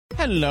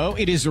Hello,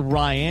 it is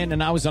Ryan,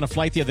 and I was on a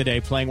flight the other day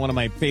playing one of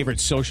my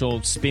favorite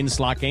social spin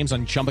slot games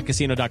on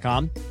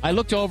ChumbaCasino.com. I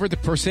looked over at the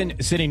person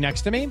sitting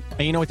next to me, and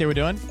you know what they were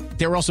doing?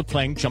 They were also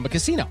playing Chumba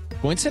Casino.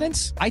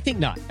 Coincidence? I think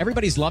not.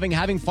 Everybody's loving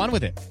having fun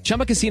with it.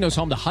 Chumba Casino is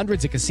home to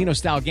hundreds of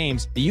casino-style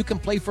games that you can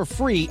play for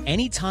free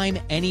anytime,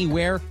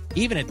 anywhere,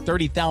 even at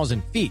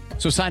 30,000 feet.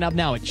 So sign up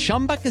now at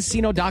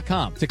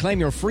ChumbaCasino.com to claim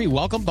your free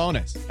welcome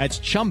bonus. That's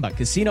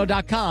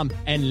ChumbaCasino.com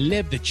and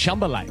live the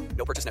Chumba life.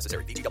 No purchase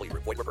necessary. VGW.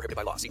 Void where prohibited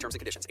by law. See terms and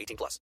conditions. 18+.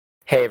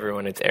 Hey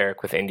everyone, it's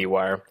Eric with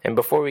IndieWire. And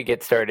before we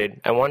get started,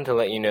 I wanted to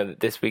let you know that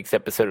this week's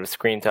episode of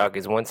Screen Talk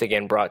is once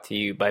again brought to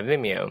you by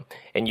Vimeo.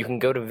 And you can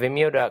go to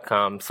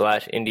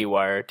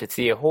vimeo.com/IndieWire to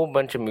see a whole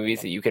bunch of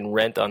movies that you can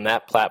rent on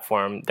that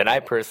platform that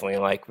I personally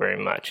like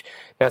very much.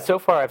 Now, so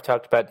far I've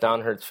talked about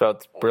Don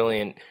Hertzfeldt's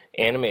brilliant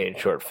animated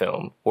short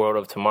film, World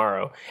of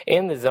Tomorrow,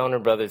 and the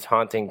Zellner brothers'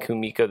 haunting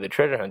Kumiko the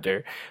Treasure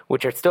Hunter,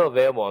 which are still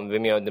available on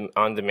Vimeo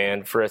on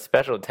demand for a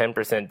special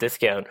 10%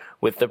 discount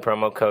with the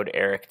promo code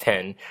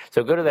ERIC10.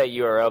 So go to that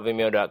URL,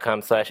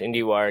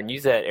 vimeo.com/IndieWire, and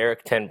use that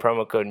ERIC10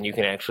 promo code, and you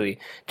can actually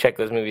check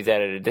those movies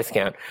out at a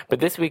discount. But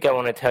this week I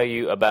want to tell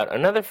you about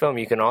another film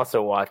you can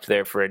also watch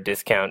there for a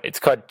discount. It's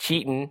called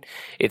Cheatin'.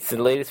 It's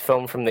the latest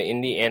film from the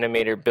indie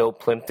animator Bill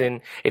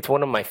Plympton. It's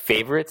one of my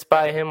favorites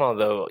by him,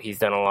 although he's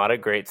done a lot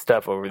of great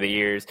stuff over the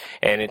years,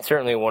 and it's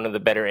certainly one of the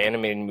better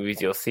animated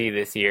movies you'll see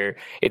this year.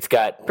 It's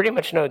got pretty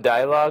much no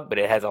dialogue, but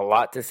it has a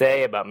lot to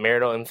say about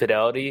marital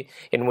infidelity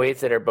in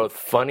ways that are both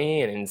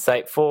funny and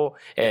insightful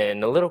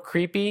and a little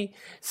creepy.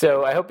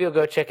 So I hope you'll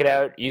go check it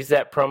out. Use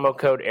that promo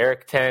code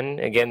ERIC10.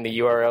 Again, the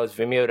URL is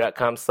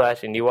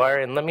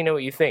vimeo.com/IndieWire, and let me know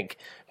what you think.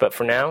 But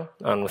for now,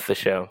 on with the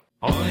show.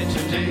 Only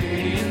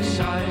today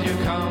inside your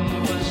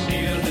compass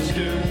here to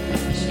stood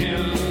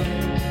still.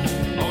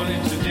 Only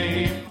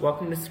today.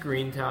 Welcome to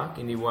Screen Talk,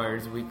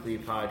 IndieWire's weekly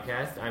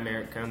podcast. I'm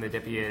Eric Cohn, the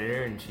deputy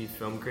editor and chief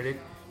film critic,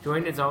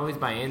 joined as always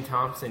by Ann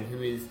Thompson,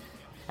 who is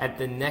at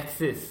the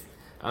nexus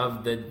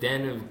of the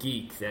Den of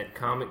Geeks at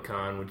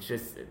Comic-Con, which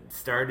just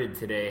started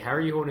today. How are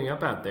you holding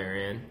up out there,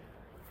 Ann?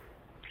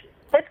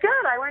 It's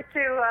good. I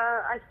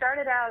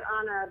started out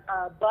on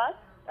a bus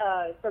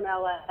from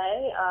LA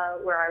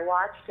where I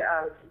watched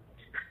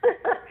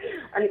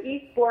an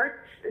esports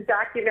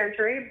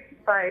documentary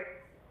by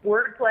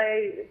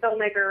wordplay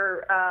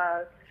filmmaker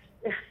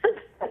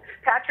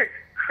Patrick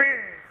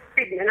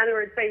Creedon. In other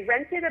words, they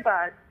rented a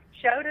bus,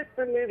 showed us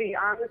the movie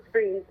on the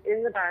screens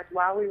in the bus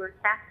while we were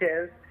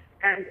captive,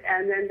 and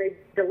then they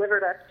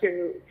delivered us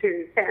to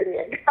San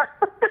Diego.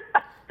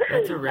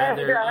 That's a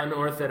rather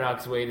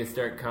unorthodox way to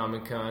start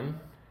Comic-Con.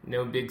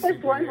 No big superhero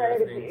It's one way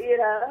things.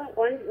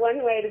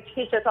 one way to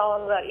teach us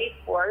all about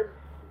esports.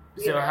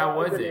 So how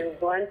was it?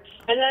 And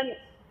then,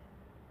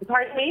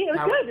 pardon me, it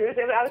was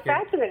good. I was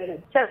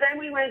fascinated. So then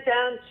we went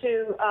down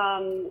to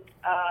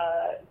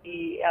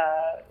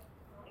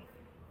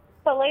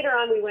So later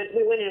on, we went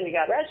in, we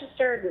got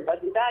registered, we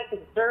buzzed back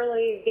because it's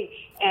early,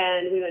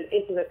 and we went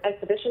into the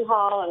exhibition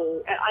hall,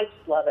 and I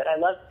just love it. I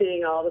love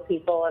seeing all the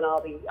people and all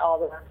the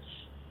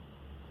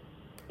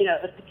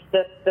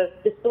the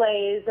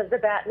displays of the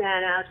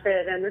Batman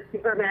outfit and the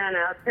Superman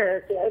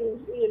outfit,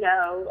 and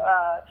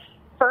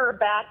Fur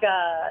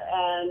Bacca,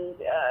 and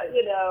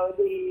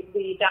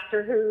the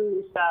Doctor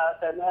Who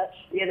stuff, and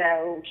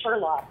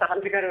Sherlock. So I'm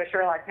going to go to a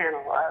Sherlock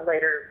panel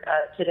later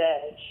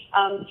today.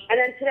 And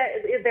then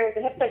today there was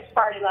a Hipfix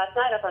party last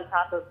night up on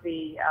top of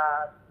the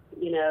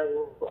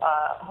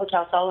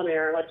Hotel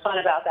Solomir. What's fun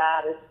about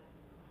that is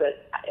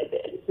that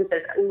since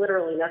there's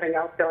literally nothing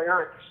else going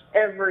on,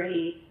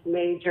 every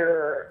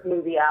major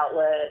movie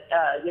outlet,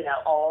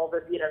 all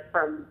the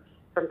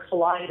from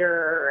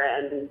Collider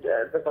and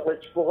the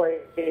Village Voice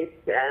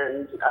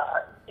and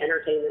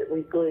Entertainment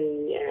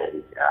Weekly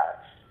and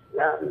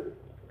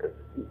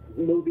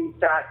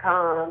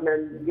Movies.com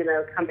and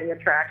Coming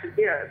Attractions,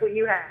 you have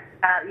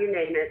you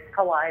name it,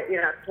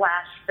 Collider,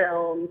 Flash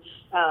Film,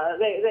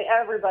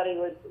 everybody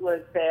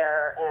was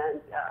there,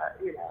 and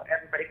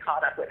everybody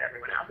caught up with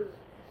everyone else.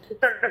 It's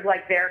sort of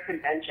like their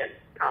convention,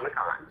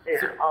 Comic-Con.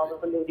 All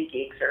of the movie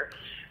geeks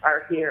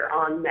are here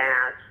en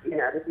masse.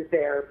 This is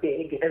their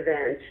big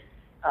event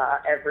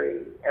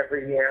every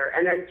year.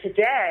 And then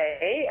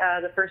today,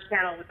 the first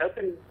panel was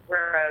Open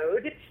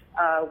Road,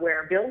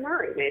 where Bill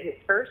Murray made his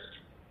first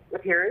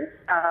appearance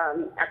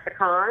at the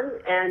con,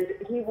 and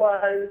he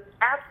was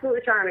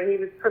absolutely charming. He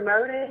was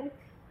promoting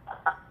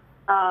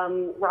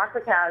Rock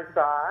the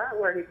Casbah,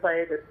 where he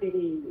played a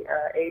CD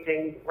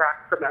aging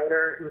rock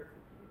promoter who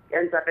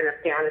ends up in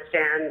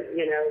Afghanistan,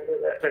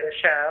 with a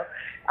show.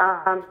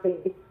 And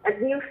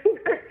he was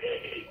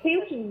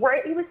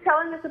great. He was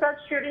telling us about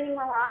shooting in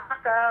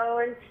Morocco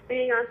and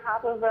being on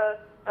top of an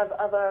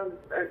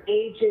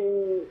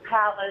aging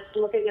palace,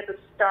 looking at the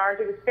stars.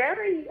 It was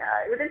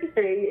it was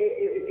interesting.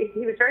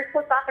 He was very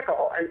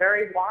philosophical and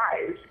very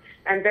wise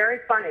and very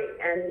funny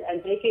and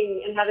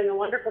having a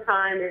wonderful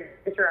time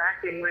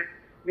interacting with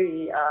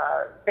the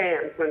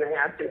fans when they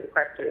asked him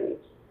questions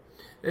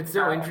That's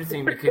so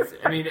interesting because,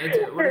 I mean,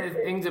 one of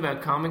the things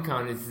about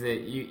Comic-Con is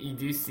that you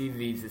do see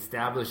these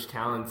established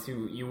talents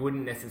who you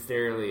wouldn't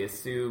necessarily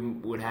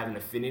assume would have an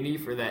affinity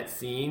for that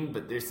scene,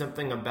 but there's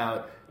something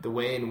about the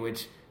way in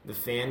which the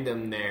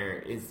fandom there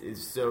is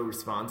so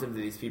responsive to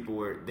these people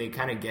where they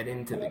kind of get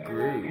into the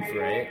groove,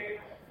 right?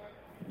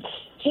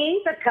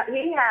 He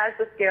has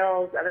the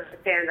skills of a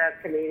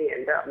stand-up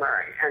comedian, Bill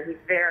Murray, and he's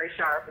very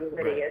sharp and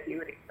witty, as you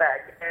would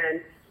expect.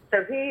 And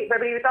so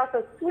but he was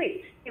also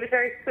sweet. He was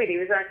very sweet.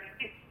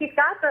 He's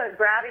got the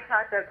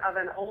gravitas of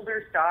an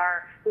older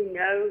star who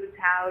knows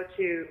how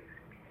to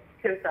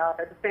himself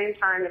at the same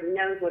time that he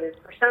knows what his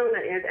persona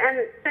is, and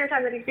at the same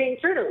time that he's being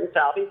true to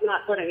himself. He's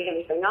not putting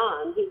anything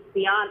on. He's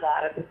beyond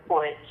that at this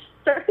point.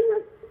 So he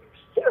was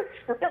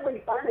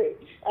really funny,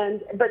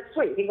 but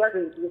sweet. He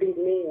wasn't being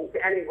mean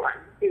to anyone.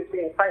 He was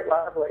being quite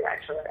lovely,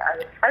 actually.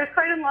 I was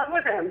quite in love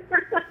with him.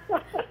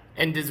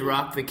 And does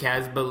Rock the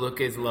Casbah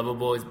look as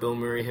lovable as Bill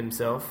Murray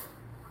himself?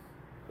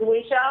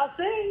 We shall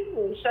see.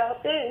 We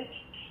shall see.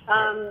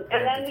 And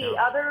then the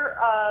other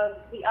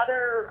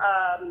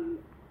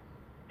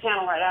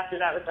panel right after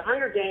that was the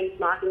Hunger Games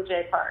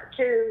Mockingjay Part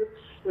 2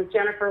 with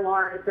Jennifer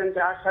Lawrence and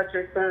Josh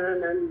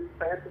Hutcherson and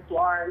Francis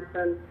Lawrence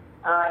and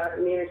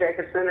Nina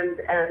Jacobson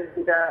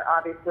and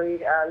obviously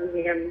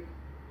Liam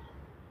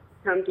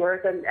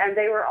Hemsworth, and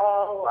they were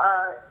all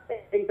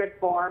in good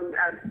form.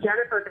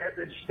 Jennifer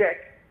does a shtick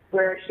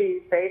where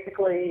she's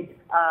basically,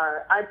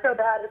 I'm so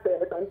bad at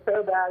this, I'm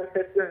so bad at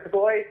this. The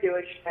boys do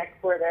a shtick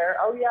where they're,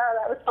 oh yeah,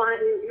 that was fine,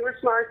 you were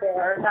smart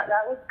there, that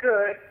was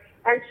good.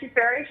 And she's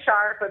very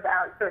sharp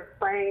about sort of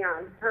playing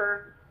on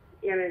her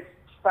image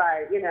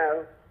by,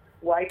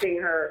 wiping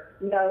her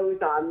nose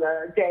on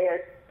the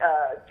dais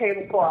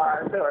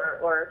tablecloth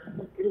or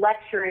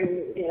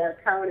lecturing,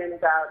 Conan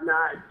about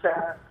not,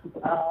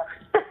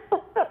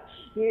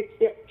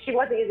 she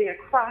wasn't using a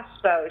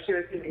crossbow, she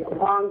was using a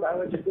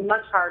longbow, which is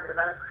much harder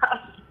than a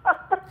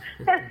crossbow.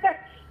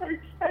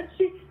 and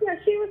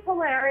she was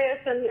hilarious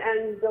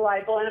and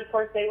delightful, and of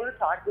course they were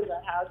talking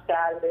about how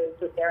sad it is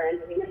that they're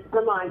ending. It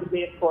reminded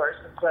me, of course,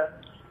 of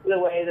the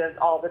way that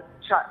all the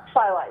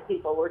Twilight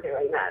people were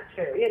doing that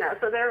too.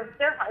 So they're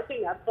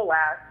hyping up the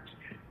last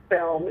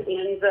film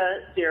in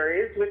the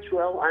series, which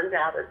will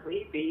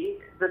undoubtedly be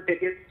the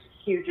biggest,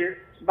 hugest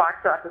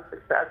box office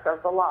success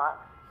of the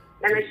lot.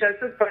 And they showed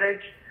some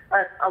footage,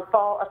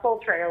 a full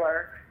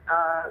trailer,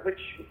 which,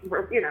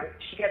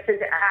 she gets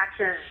into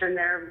action, and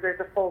there's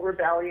a full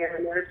rebellion,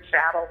 and there's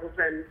battles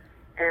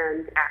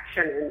and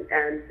action,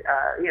 and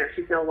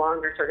she's no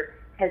longer sort of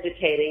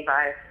hesitating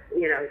by,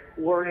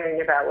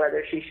 worrying about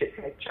whether she should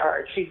take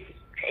charge. She's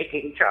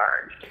taking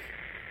charge.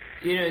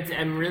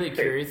 I'm really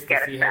curious to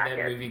see how that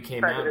movie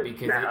came out,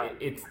 because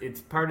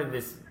it's part of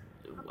this,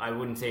 I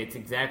wouldn't say it's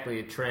exactly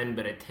a trend,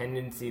 but a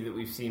tendency that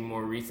we've seen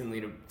more recently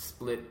to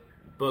split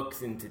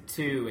books into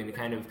two and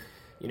kind of,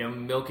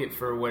 milk it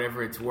for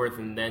whatever it's worth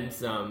and then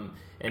some.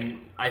 And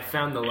I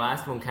found the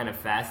last one kind of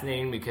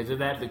fascinating because of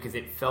that, because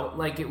it felt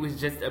like it was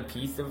just a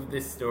piece of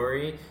this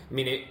story. I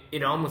mean,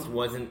 it almost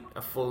wasn't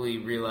a fully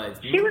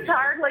realized movie. She was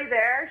hardly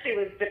there. She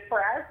was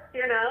depressed,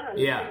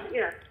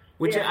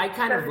 Which I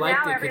kind of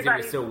liked it because it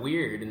was so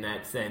weird in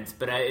that sense.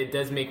 But it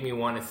does make me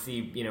want to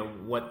see,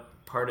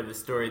 what part of the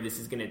story this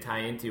is going to tie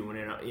into when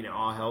it,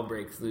 all hell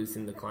breaks loose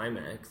in the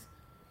climax.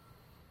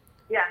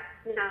 Yeah,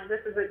 this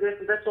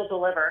will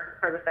deliver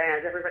for the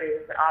fans. Everybody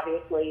is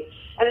obviously,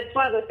 and it's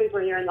one of those things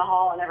where you're in the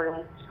hall and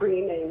everyone's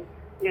screaming,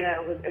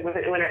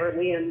 whenever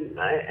Liam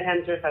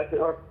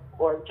Hemsworth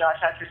or Josh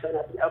Hutcherson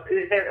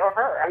or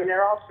her. I mean,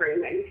 they're all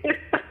screaming.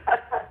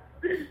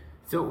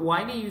 So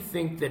why do you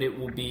think that it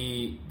will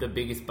be the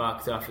biggest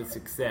box office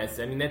success?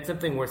 I mean, that's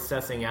something we're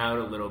sussing out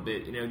a little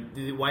bit.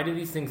 Why do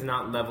these things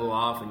not level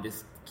off and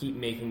just keep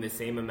making the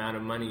same amount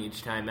of money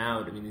each time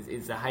out? I mean,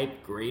 is the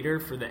hype greater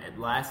for the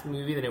last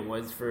movie than it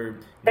was for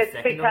the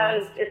second to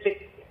last? It's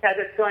because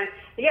it's going.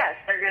 Yes,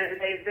 they're going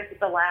to. This is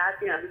the last.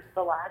 This is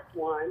the last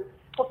one.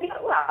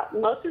 Well,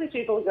 most of the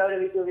people who go to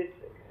these movies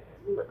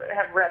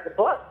have read the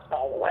books,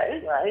 by the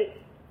way, right?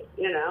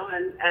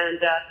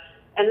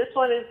 And this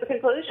one is the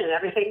conclusion.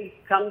 Everything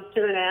comes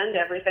to an end.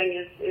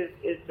 Everything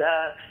is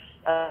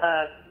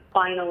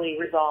finally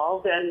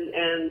resolved,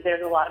 and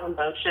there's a lot of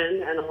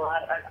emotion and a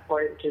lot,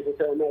 according to the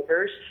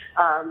filmmakers,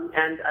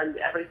 and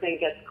everything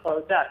gets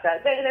closed up.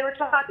 They were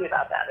talking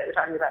about that. They were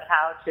talking about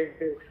how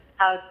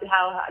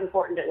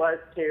important it was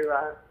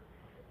to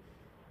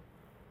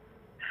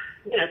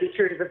be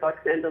true to the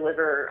books and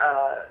deliver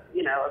a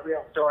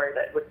real story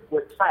that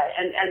would play.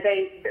 And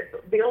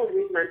the only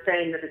reason I'm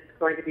saying that it's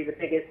going to be the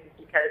biggest is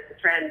because the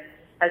trend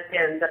has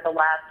been that the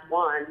last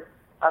one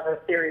of a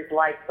series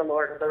like The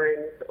Lord of the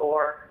Rings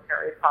or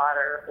Harry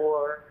Potter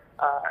or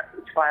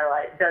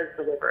Twilight does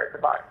deliver at the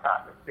box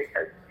office,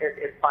 because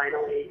it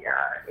finally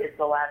is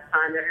the last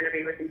time they're going to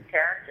be with these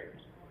characters.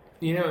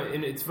 You know,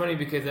 and it's funny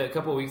because a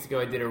couple of weeks ago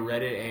I did a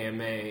Reddit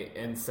AMA,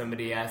 and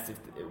somebody asked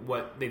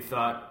what we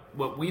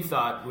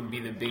thought would be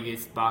the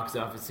biggest box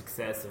office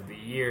success of the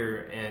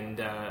year.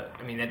 And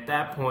I mean, at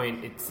that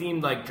point, it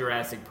seemed like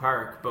Jurassic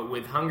Park, but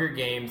with Hunger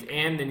Games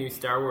and the new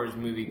Star Wars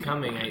movie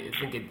coming, I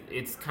think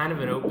it's kind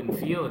of an open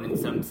field in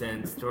some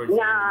sense towards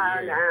the end of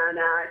the year.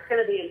 No. It's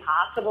going to be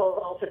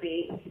impossible to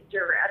beat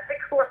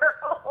Jurassic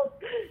World.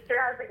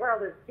 Jurassic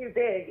World is too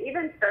big.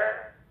 Even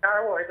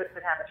Star Wars would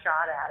have a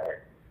shot at it.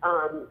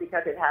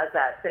 Because it has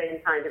that same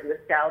kind of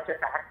nostalgia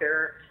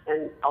factor,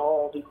 and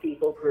all these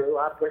people grew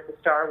up with the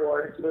Star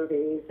Wars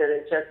movies, and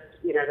it just,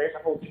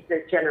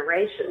 there's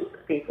generations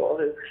of people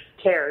who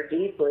care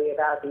deeply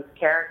about these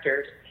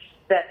characters,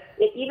 that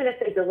even if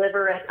they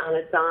deliver it on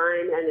a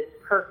dime and it's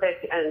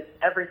perfect and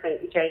everything,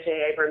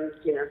 J.J. Abrams,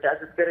 does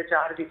as good a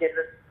job as he did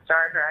with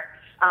Star Trek,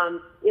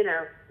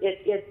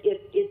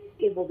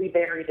 it will be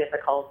very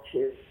difficult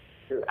to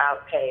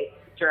outpace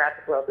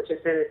Jurassic World, which has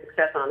been a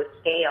success on a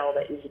scale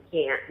that you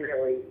can't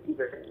really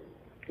even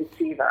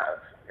conceive of.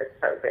 It's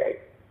so big.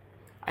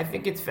 I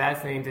think it's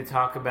fascinating to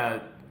talk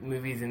about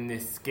movies in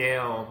this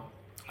scale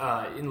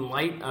in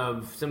light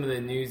of some of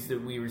the news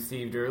that we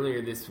received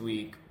earlier this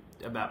week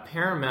about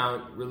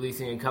Paramount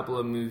releasing a couple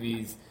of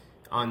movies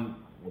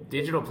on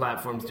digital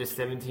platforms just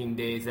 17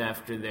 days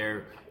after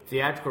their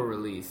theatrical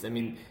release. I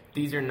mean,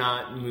 these are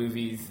not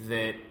movies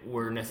that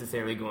were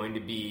necessarily going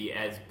to be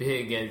as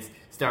big as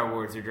Star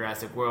Wars or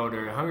Jurassic World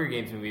or a Hunger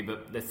Games movie,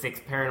 but the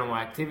Sixth Paranormal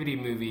Activity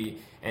movie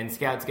and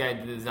Scout's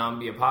Guide to the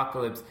Zombie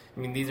Apocalypse, I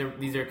mean, these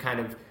are kind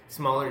of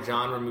smaller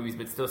genre movies,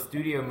 but still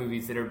studio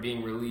movies that are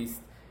being released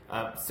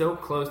so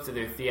close to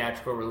their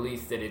theatrical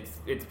release that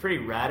it's pretty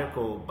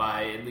radical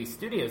by at least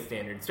studio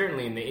standards.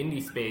 Certainly in the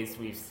indie space,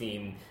 we've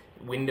seen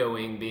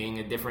windowing being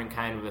a different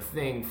kind of a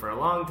thing for a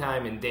long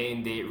time, and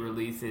day-and-date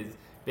releases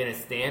been a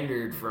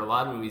standard for a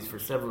lot of movies for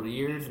several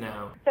years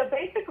now. So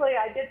basically,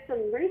 I did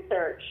some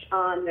research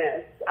on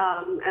this,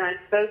 and I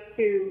spoke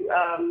to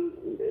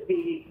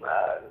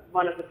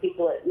one of the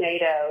people at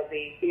NATO,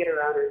 the Theater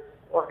Owners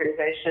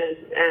Organization,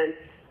 and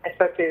I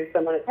spoke to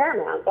someone at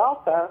Paramount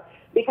also,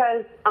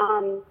 because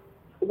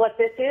what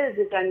this is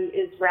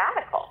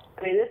radical.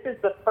 I mean, this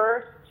is the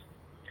first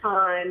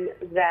time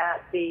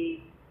that the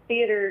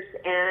theaters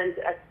and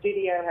a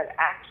studio have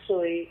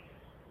actually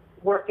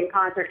worked in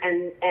concert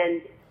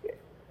and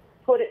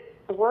put it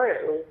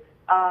through,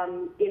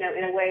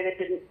 in a way that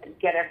didn't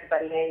get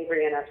everybody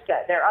angry and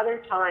upset. There are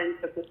other times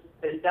that this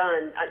has been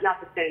done,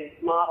 not the same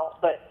model,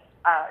 but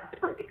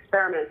different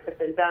experiments have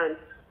been done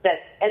that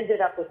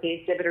ended up with the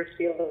exhibitors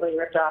feeling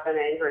ripped off and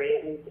angry,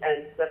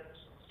 and the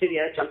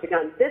studio jumped the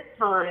gun. This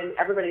time,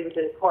 everybody was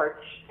in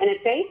court, and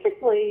it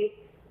basically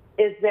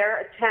is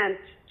their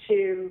attempt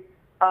to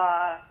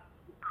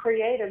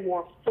create a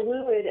more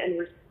fluid and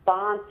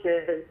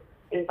responsive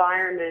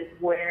environment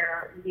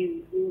where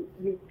you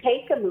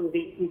take a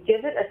movie, you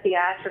give it a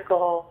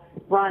theatrical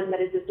run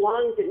that is as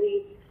long as it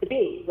needs to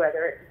be,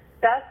 whether it's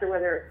success or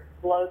whether it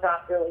blows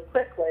off really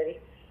quickly,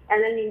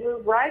 and then you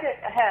move right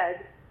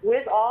ahead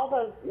with all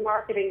the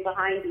marketing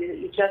behind you that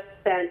you just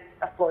spent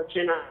a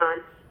fortune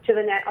on to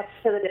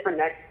the different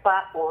next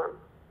platform.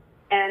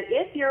 And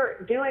if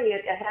you're doing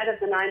it ahead of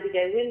the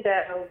 90-day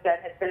window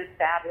that has been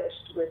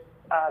established with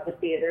the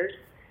theaters,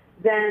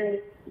 then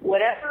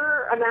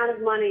whatever amount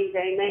of money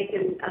they make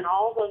on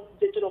all those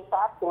digital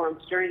platforms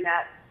during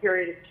that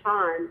period of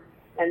time,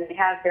 and they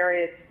have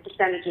various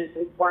percentages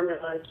and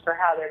formulas for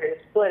how they're going to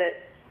split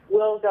it,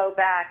 will go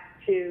back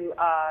to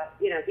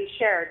be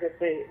shared with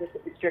the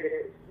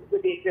distributors,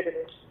 with the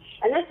exhibitors.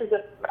 And this is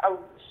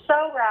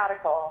so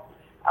radical,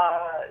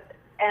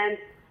 and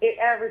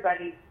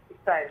everybody's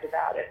excited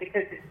about it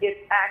because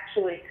it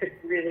actually could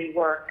really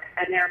work.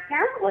 And there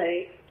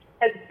apparently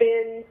has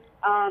been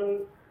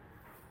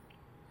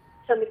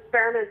some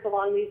experiments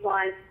along these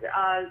lines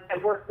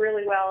that work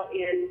really well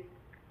in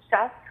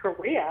South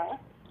Korea,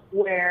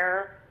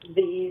 where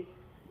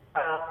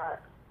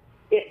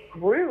it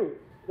grew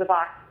the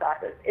box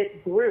office.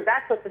 It grew.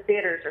 That's what the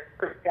theaters are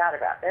freaked out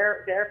about.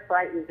 They're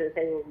frightened that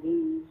they will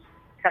lose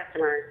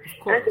customers.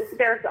 And I think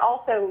there's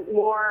also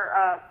more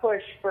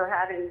push for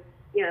having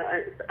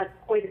a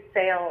point of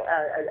sale,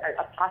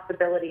 a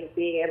possibility of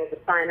being able to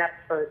sign up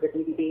for the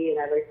DVD and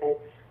everything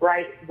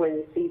right when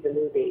you see the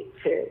movie,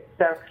 too.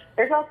 So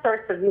there's all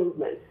sorts of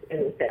movements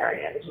in this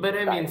area. But,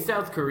 I mean,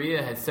 South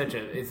Korea has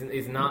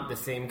is not the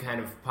same kind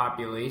of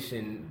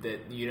population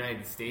that the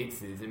United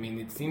States is. I mean,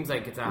 it seems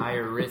like it's a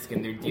higher risk,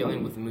 and they're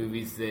dealing with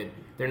movies that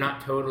they're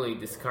not totally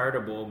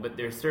discardable, but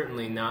they're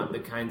certainly not the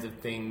kinds of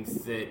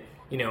things that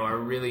are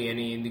really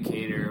any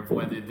indicator of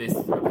whether this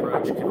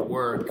approach could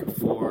work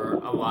for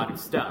a lot of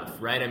stuff,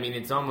 right? I mean,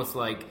 it's almost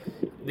like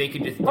they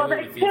could just do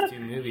it with these two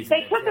movies.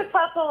 They took a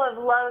couple of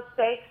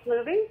low-stakes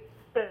movies,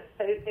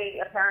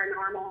 a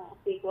paranormal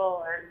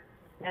sequel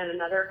and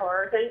another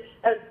horror thing,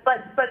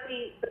 but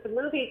the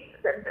movies,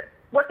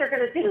 what they're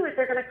going to do is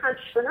they're going to crunch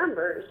the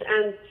numbers,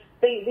 and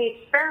the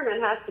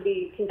experiment has to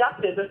be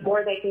conducted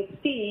before they can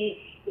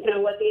see,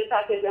 what the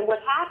impact is. And what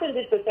happened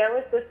is that there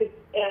was this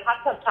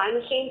hot tub time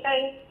machine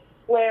thing,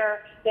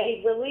 where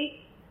they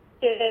released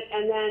it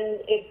and then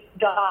it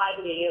died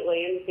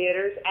immediately in the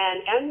theaters,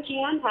 and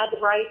MGM had the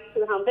rights to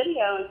the home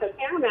video, and so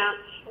Paramount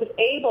was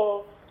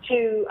able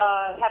to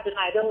have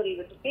deniability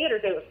with the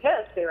theaters. They were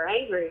pissed, they were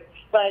angry,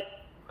 but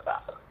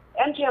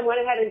MGM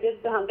went ahead and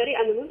did the home video,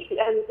 and the movie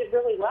and did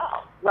really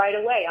well right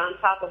away on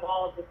top of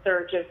all of the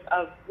surge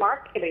of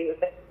marketing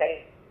that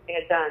they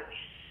had done.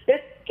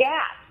 This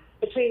gap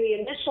between the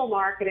initial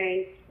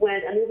marketing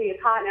when a movie is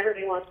hot and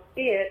everybody wants to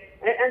see it,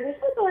 and there's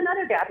also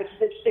another gap which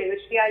is interesting,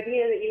 which is the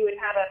idea that you would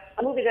have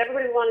a movie that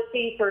everybody would want to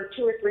see for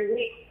 2 or 3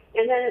 weeks,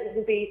 and then it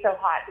wouldn't be so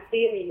hot to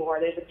see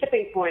anymore. There's a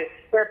tipping point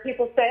where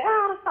people say,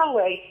 I'll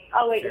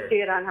wait Sure. to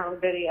see it on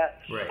home video.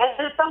 Right.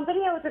 And if home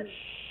video was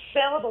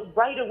available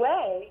right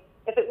away,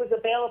 if it was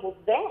available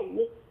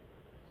then,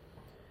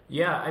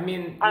 Yeah, I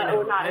mean,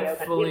 I've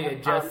fully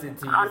adjusted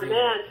to on using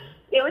demand,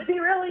 it would be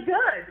really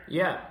good.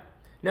 Yeah.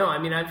 No, I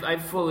mean,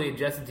 I've fully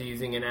adjusted to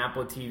using an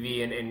Apple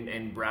TV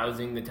and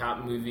browsing the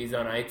top movies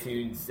on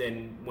iTunes,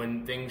 and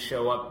when things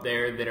show up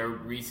there that are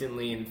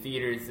recently in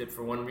theaters that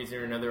for one reason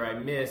or another I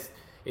missed,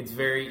 it's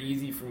very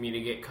easy for me to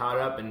get caught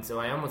up, and so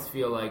I almost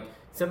feel like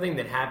something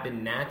that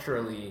happened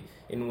naturally,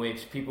 in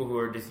which people who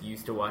are just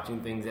used to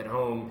watching things at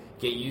home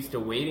get used to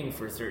waiting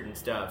for certain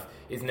stuff,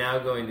 is now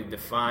going to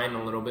define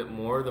a little bit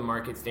more the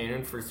market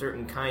standard for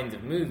certain kinds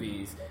of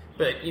movies.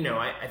 But,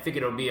 I think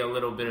it'll be a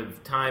little bit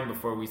of time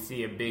before we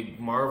see a big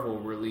Marvel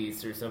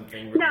release or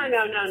something. No.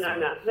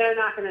 They're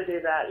not going to do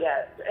that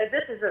yet.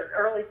 This is the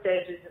early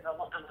stages of a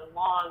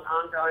long,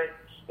 ongoing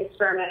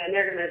experiment, and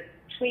they're going to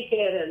tweak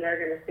it, and they're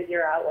going to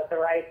figure out what the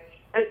right...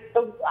 And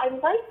so I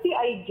like the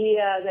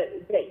idea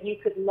that you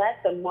could let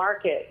the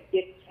market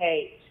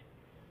dictate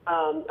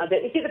a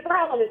bit. You see, the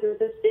problem is that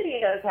the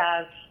studios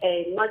have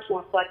a much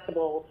more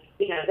flexible,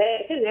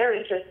 it's in their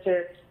interest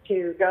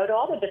to go to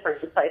all the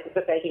different places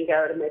that they can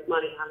go to make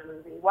money on a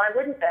movie. Why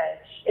wouldn't they?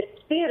 It's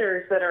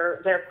theaters that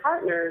are their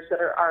partners that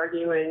are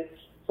arguing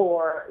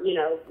for,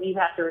 you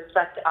have to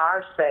respect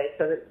our space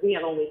so that we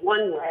have only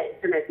one way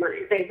to make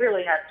money. They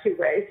really have two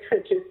ways,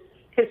 which is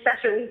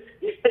concessions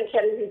and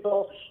getting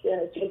people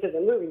into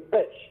the movies.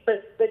 But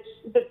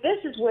this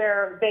is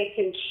where they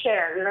can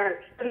share.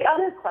 And the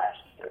other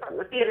question on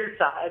the theater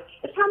side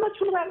is how much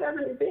will that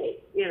revenue be?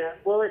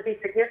 Will it be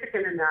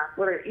significant enough?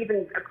 Will it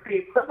even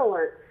be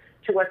equivalent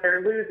to what they're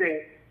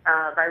losing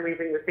by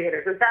leaving the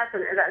theaters? And that's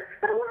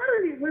a lot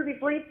of these movies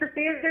leave the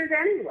theaters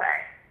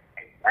anyway.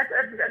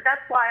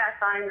 That's why I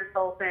find this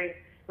whole thing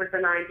with the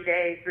 90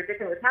 days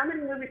ridiculous. How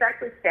many movies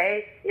actually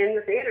stay in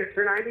the theaters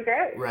for 90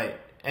 days? Right.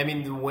 I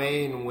mean, the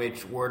way in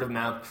which word of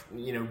mouth,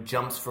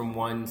 jumps from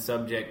one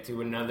subject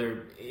to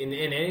another in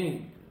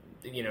any,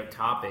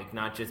 topic,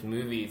 not just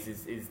movies,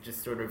 is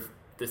just sort of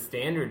the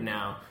standard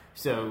now.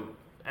 So,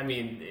 I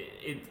mean,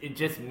 it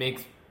just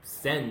makes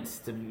sense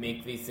to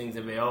make these things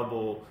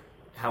available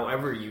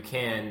however you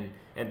can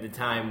at the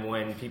time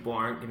when people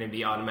aren't going to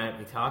be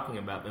automatically talking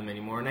about them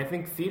anymore. And I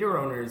think theater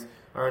owners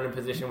are in a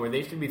position where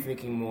they should be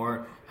thinking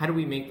more, how do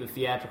we make the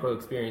theatrical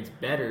experience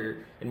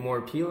better and more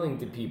appealing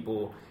to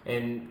people?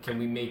 And can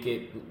we make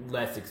it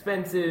less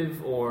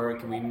expensive, or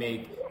can we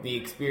make the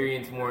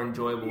experience more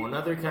enjoyable in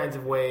other kinds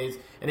of ways?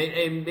 And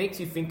it makes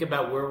you think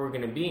about where we're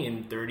going to be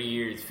in 30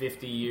 years,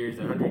 50 years,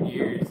 100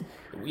 years,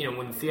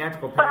 when the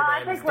theatrical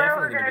paradigm is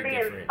definitely going to be different. Well, I think where we're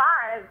going to be in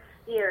 5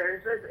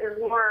 years is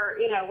more,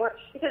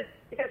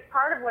 because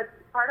part of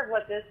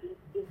what this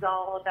is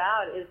all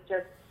about is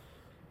just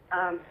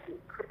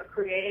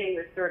creating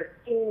this sort of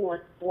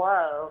seamless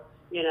flow,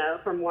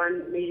 from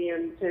one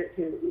medium to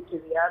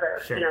the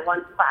other, Sure.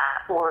 One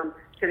platform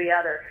to the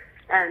other.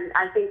 And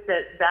I think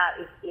that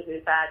is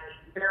in fact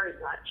very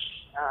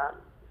much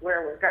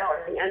where we're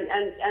going.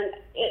 And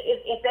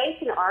if they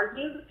can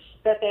argue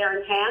that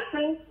they're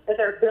enhancing, that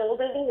they're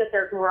building, that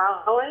they're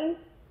growing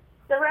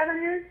the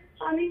revenues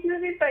on these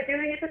movies by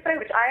doing it this way,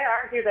 which I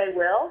argue they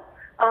will,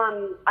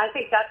 I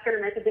think that's going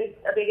to make a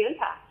big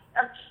impact.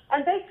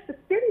 And the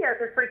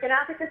studios are freaking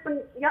out because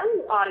the young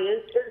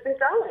audience isn't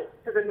going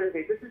to the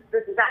movies. This is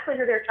exactly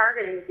who they're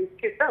targeting with these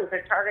two films.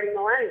 They're targeting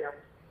millennials.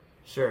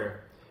 Sure.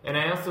 And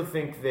I also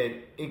think that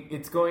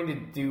it's going to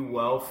do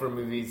well for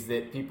movies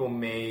that people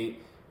may,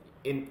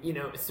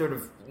 sort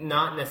of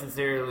not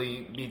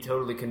necessarily be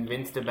totally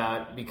convinced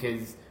about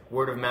because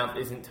word of mouth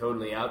isn't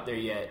totally out there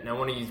yet. And I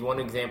want to use one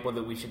example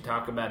that we should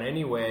talk about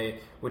anyway,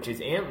 which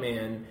is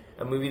Ant-Man,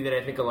 a movie that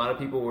I think a lot of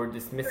people were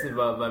dismissive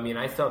of. I mean,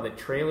 I saw the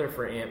trailer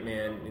for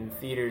Ant-Man in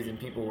theaters and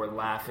people were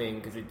laughing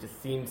because it just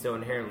seemed so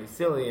inherently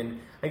silly. And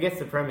I guess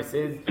the premise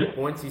is,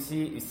 once you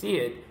see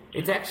it,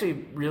 it's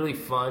actually really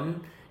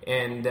fun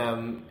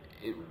and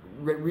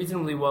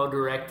reasonably well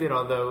directed,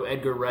 although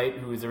Edgar Wright,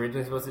 who was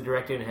originally supposed to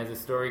direct it and has a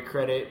story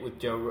credit with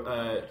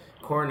Joe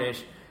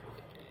Cornish,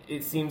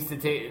 it seems to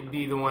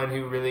be the one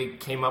who really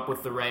came up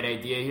with the right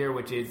idea here,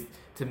 which is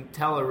to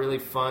tell a really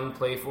fun,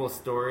 playful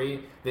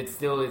story that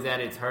still is at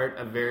its heart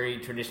a very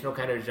traditional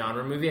kind of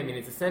genre movie. I mean,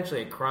 it's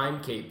essentially a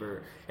crime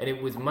caper, and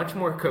it was much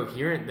more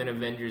coherent than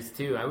Avengers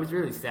 2. I was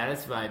really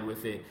satisfied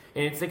with it.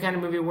 And it's the kind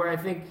of movie where I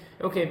think,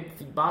 okay,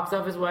 box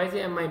office-wise,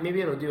 yeah, maybe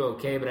it'll do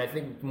okay, but I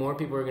think more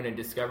people are going to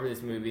discover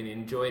this movie and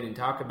enjoy it and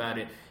talk about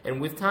it.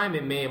 And with time,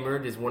 it may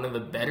emerge as one of the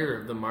better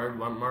of the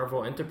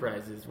Marvel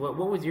enterprises. What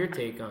was your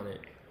take on it?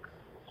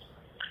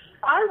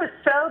 I was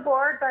so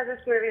bored by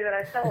this movie that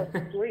I fell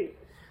asleep.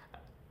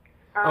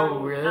 Oh,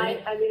 really?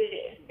 I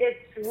mean,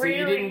 it's really... So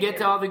you didn't get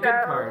to all the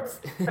good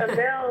parts.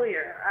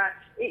 familiar.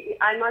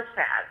 I must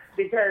have,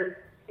 because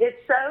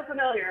it's so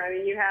familiar. I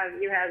mean, you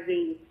have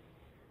the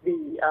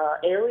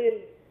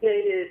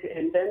alienated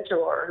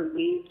inventor who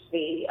leads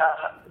the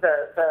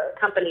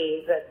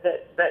company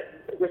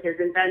that with his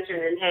invention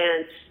in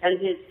hand, and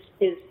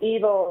his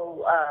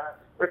evil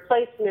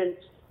replacement,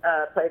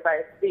 played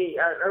by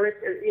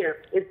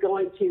is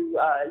going to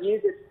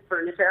use it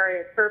for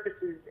nefarious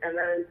purposes, and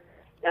then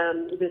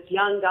this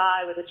young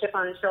guy with a chip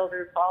on his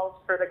shoulder falls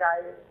for the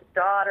guy's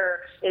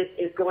daughter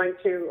is going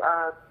to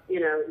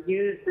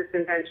use this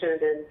invention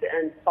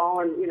and fall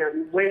and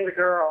win the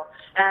girl.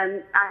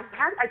 And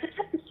I just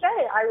have to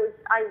say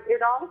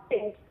it all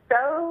seemed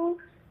so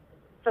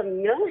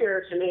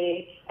familiar to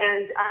me,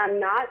 and I'm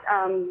not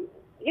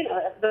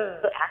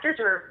the actors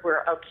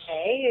were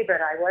okay, but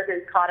I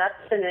wasn't caught up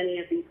in any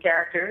of these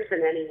characters in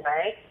any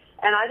way.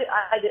 And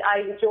I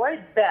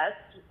enjoyed best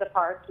the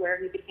parts where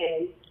he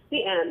became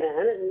the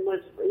Ant-Man and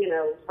was,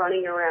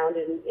 running around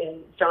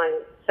in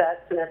giant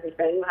sets and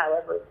everything,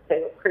 however they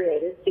were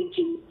created,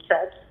 CG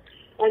sets.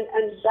 And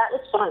that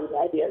was fun, the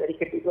idea that he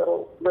could be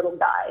little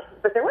guy.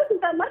 But there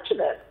wasn't that much of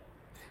it.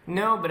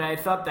 No, but I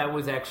thought that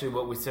was actually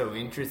what was so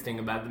interesting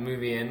about the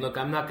movie. And look,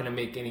 I'm not going to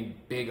make any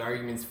big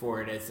arguments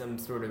for it as some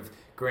sort of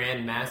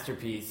grand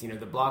masterpiece. The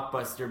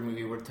blockbuster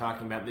movie we're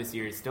talking about this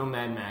year is still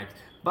Mad Max.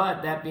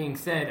 But that being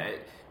said,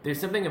 there's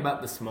something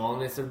about the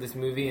smallness of this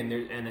movie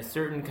and a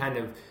certain kind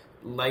of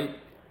light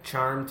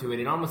charm to it.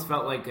 It almost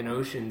felt like an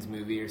Ocean's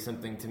movie or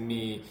something to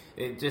me.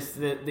 It just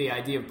the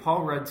idea of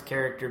Paul Rudd's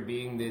character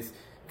being this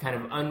kind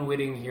of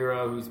unwitting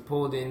hero who's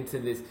pulled into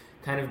this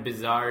kind of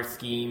bizarre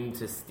scheme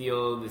to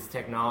steal this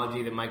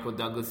technology that Michael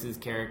Douglas's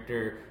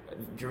character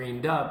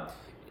dreamed up.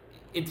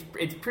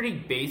 It's pretty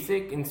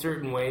basic in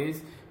certain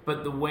ways,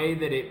 but the way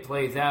that it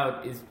plays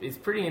out is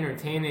pretty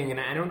entertaining, and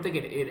I don't think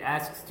it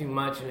asks too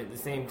much, and at the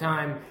same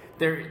time,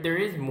 there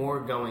is more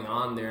going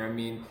on there. I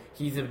mean,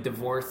 he's a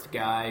divorced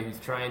guy who's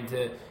trying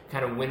to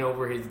kind of win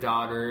over his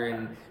daughter,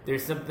 and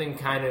there's something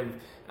kind of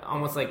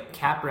almost like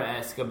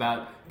Capra-esque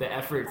about the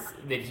efforts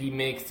that he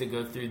makes to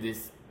go through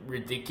this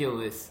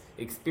ridiculous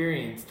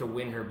experience to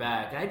win her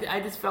back. I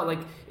just felt like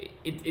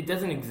it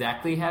doesn't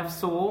exactly have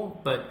soul,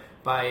 but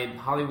by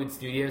Hollywood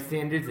studio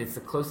standards, it's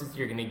the closest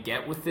you're going to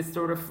get with this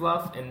sort of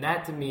fluff, and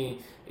that to me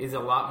is a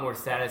lot more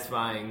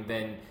satisfying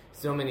than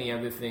so many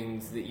other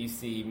things that you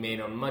see made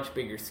on much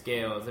bigger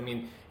scales. I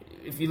mean,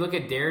 if you look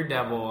at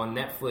Daredevil on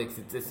Netflix,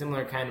 it's a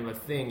similar kind of a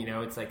thing.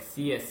 It's like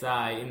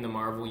CSI in the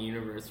Marvel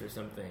universe or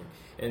something,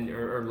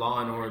 or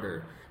Law and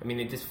Order. I mean,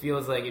 it just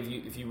feels like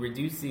if you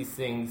reduce these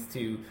things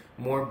to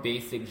more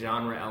basic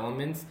genre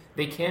elements,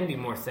 they can be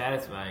more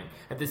satisfying.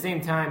 At the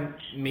same time,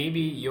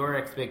 maybe your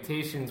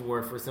expectations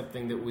were for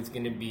something that was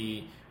going to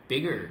be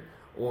bigger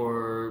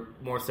or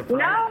more surprising.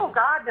 No,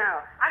 God,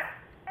 no. I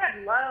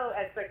had low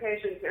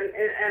expectations,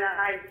 and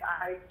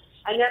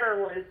I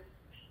never was.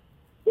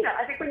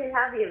 I think when you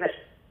have the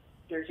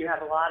Avengers, you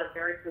have a lot of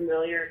very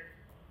familiar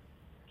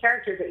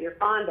characters that you're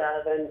fond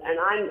of, and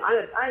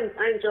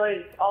I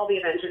enjoyed all the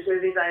Avengers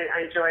movies.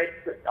 I enjoyed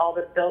all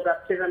the build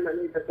up to them. I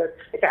mean, the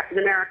Captain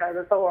America,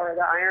 the Thor,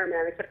 the Iron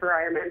Man, except for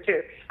Iron Man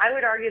 2. I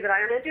would argue that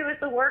Iron Man 2 is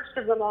the worst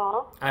of them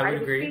all. I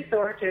would agree. See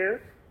Thor 2,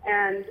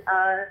 and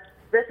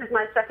this is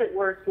my second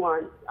worst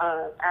one.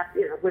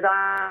 With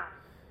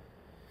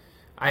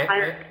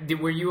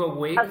were you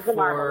awake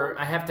for?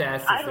 I have to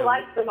ask this. I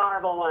like the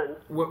Marvel ones.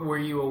 Were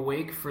you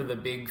awake for the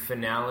big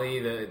finale,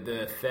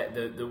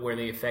 the where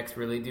the effects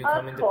really do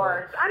come into play? Of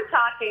course, I'm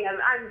talking.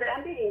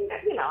 I'm being.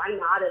 I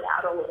nodded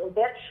out a little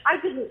bit. I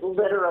didn't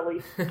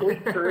literally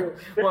sleep through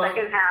the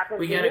second half of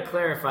we got to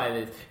clarify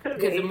this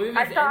because the movie's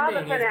I saw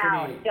ending the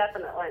finale, is pretty.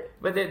 Definitely.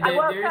 But I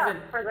woke up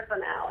for the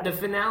finale. The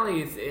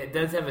finale it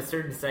does have a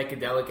certain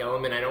psychedelic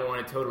element. I don't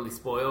want to totally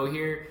spoil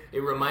here. It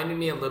reminded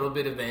me a little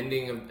bit of the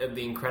ending of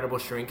The Incredible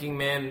Shrinking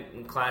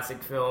Man,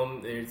 classic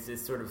film. There's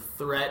this sort of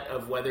threat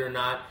of whether or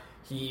not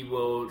he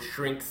will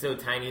shrink so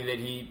tiny that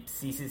he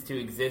ceases to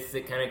exist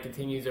that kind of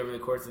continues over the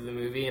course of the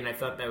movie, and I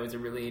thought that was a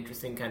really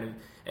interesting kind of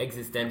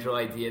existential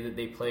idea that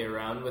they play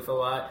around with a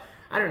lot.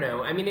 I don't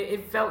know. I mean,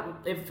 it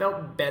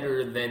felt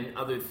better than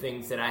other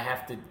things that I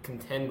have to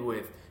contend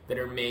with that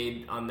are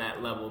made on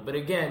that level. But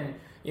again,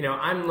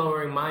 I'm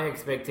lowering my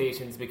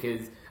expectations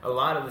because a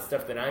lot of the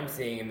stuff that I'm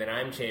seeing and that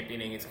I'm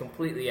championing is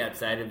completely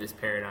outside of this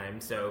paradigm.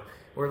 So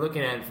we're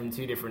looking at it from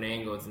two different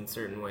angles in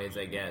certain ways,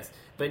 I guess.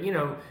 But,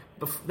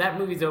 that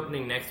movie's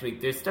opening next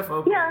week. There's stuff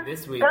opening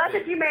this week. I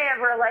think you may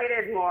have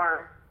related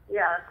more,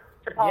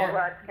 to Paul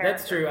Rudd's character.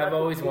 That's true. I've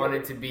always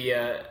wanted to be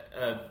a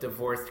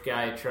divorced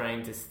guy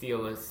trying to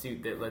steal a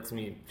suit that lets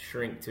me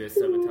shrink to a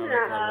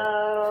subatomic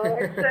level.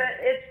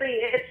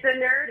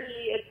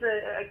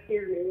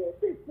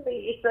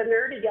 it's the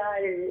nerdy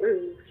guy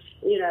who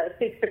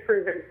seeks to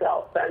prove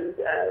himself and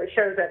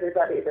shows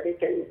everybody that he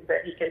can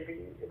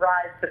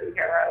rise to the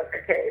heroic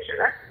occasion.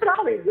 That's what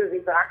all these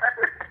movies are.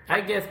 I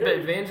guess, but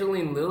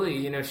Evangeline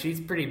Lilly, she's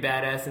pretty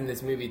badass in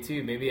this movie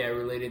too. Maybe I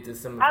related to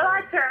some of I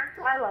like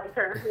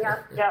her.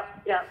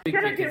 Yeah. It's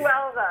gonna do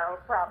well though,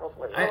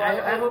 probably.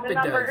 I hope it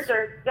does.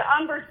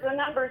 The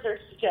numbers are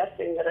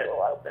suggesting that it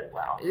will open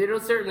well. It'll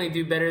certainly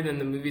do better than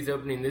the movies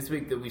opening this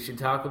week that we should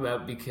talk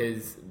about,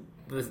 because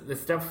the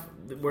stuff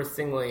that we're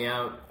singling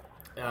out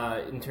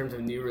in terms of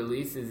new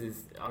releases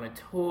is on a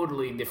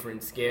totally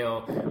different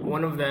scale.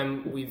 One of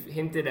them we've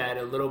hinted at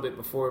a little bit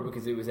before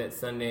because it was at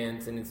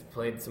Sundance and it's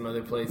played some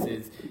other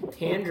places.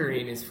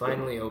 Tangerine is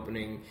finally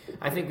opening.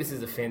 I think this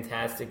is a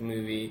fantastic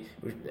movie.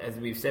 As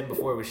we've said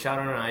before, it was shot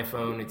on an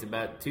iPhone. It's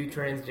about two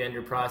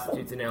transgender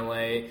prostitutes in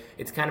LA.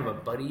 It's kind of a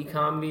buddy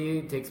comedy.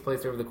 It takes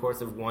place over the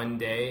course of one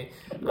day.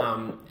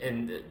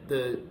 And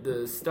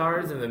the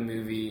stars of the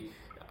movie,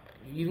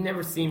 you've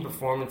never seen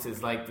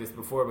performances like this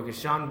before, because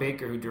Sean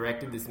Baker, who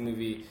directed this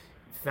movie,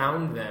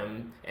 found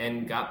them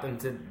and got them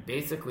to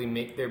basically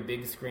make their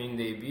big screen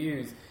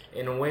debuts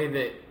in a way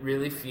that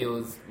really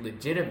feels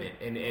legitimate.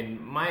 And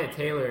Maya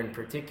Taylor in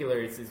particular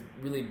is this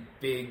really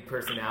big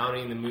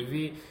personality in the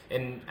movie,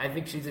 and I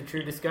think she's a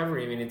true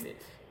discovery. I mean,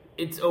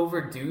 it's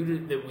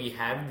overdue that we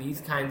have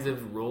these kinds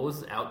of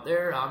roles out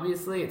there.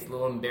 Obviously, it's a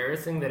little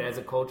embarrassing that as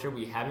a culture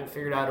we haven't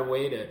figured out a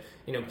way to,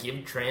 give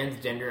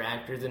transgender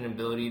actors an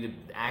ability to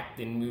act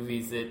in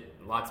movies that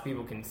lots of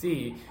people can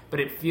see. But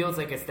it feels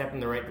like a step in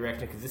the right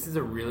direction, because this is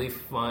a really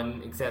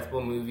fun,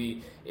 accessible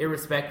movie,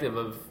 irrespective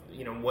of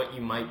what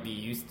you might be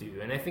used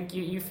to. And I think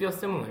you feel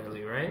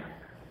similarly, right?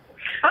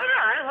 Oh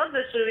yeah, I love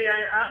this movie.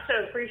 I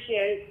also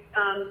appreciate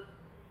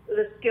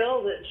the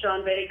skill that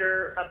Sean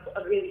Baker,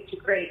 to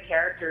create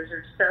characters,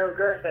 are so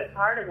good. But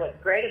part of what's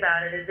great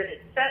about it is that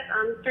it's set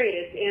on the street.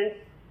 It's in,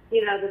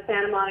 the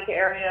Santa Monica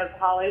area of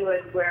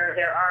Hollywood, where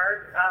there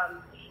are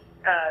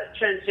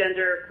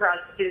transgender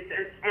prostitutes,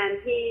 and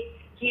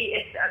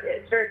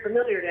it's very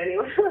familiar to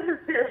anyone who lives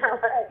in LA.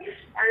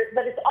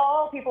 But it's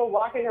all people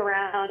walking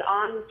around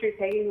on the street,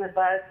 taking the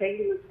bus,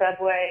 taking the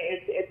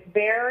subway. It's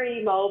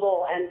very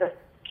mobile, and the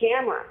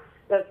camera,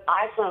 the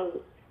iPhone.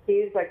 He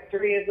used like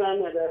 3 of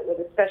them with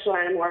a special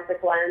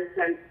anamorphic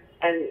lens,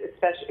 and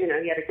especially,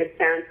 he had a good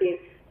sound team.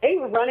 They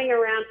were running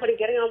around,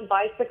 getting on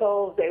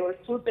bicycles. They were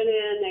swooping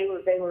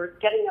in. They were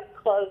getting up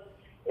close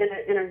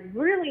in a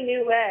really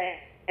new way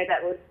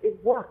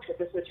it worked with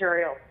this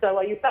material. So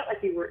you felt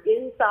like you were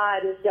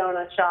inside this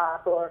donut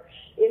shop or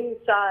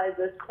inside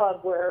this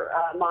club where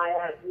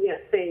Maya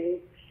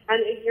sings,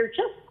 and you're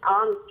just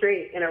on the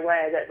street in a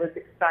way that was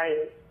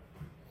exciting.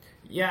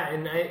 Yeah,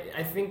 and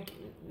I think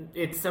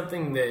it's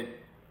something that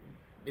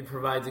it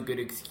provides a good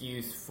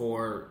excuse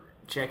for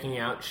checking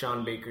out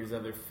Sean Baker's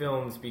other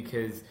films,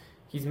 because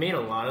he's made a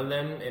lot of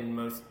them, and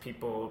most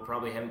people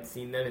probably haven't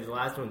seen them. His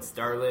last one,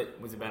 Starlet,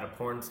 was about a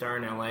porn star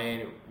in LA,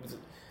 and it was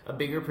a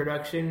bigger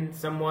production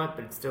somewhat,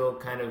 but it's still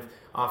kind of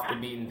off the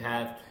beaten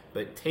path.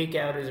 But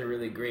Takeout is a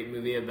really great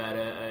movie about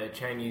a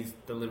Chinese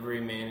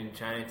delivery man in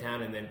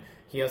Chinatown, and then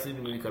he also did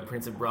a movie called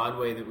Prince of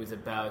Broadway that was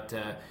about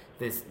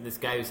this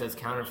guy who sells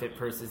counterfeit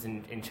purses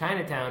in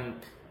Chinatown,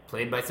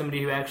 played by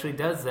somebody who actually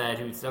does that,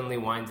 who suddenly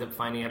winds up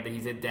finding out that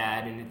he's a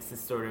dad, and it's this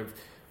sort of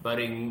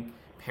budding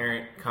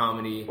parent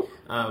comedy.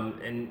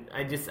 And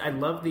I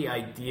love the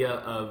idea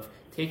of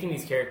taking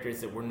these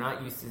characters that we're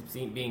not used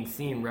to being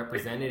seen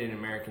represented in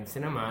American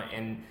cinema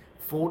and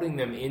folding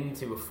them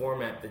into a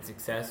format that's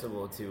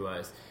accessible to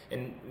us.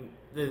 And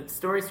the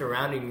story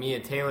surrounding Mia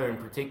Taylor in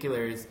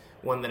particular is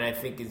one that I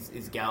think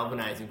is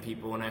galvanizing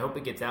people, and I hope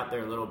it gets out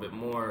there a little bit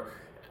more.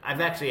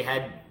 I've actually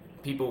had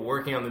people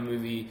working on the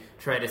movie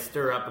try to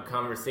stir up a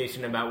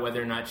conversation about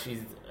whether or not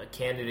she's a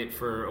candidate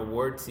for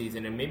award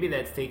season, and maybe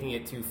that's taking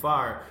it too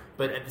far.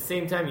 But at the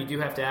same time, you do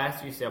have to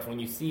ask yourself, when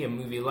you see a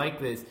movie like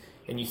this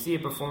and you see a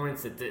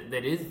performance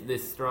that is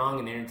this strong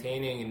and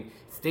entertaining and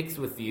sticks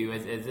with you,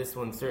 as this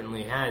one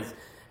certainly has,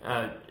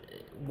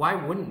 why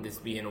wouldn't this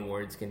be an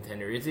awards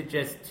contender? Is it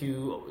just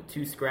too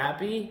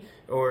scrappy,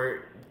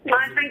 or?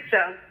 I think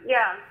so.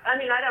 Yeah. I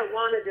mean, I don't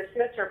want to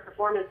dismiss her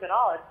performance at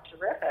all. It's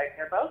terrific.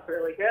 They're both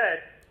really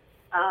good.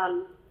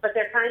 But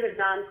they're kind of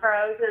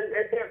non-pros, and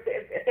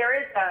there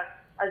is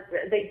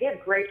they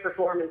give great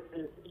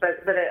performances. But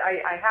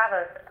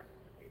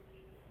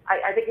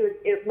I think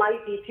it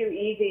might be too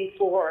easy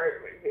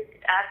for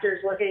actors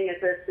looking at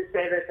this to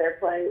say that they're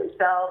playing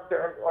themselves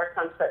or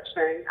some such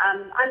thing.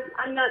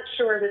 I'm not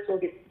sure this will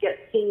get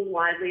seen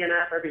widely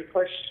enough or be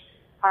pushed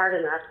hard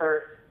enough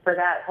for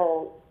that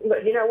whole.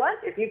 But you know what?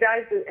 If you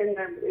guys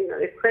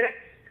if critics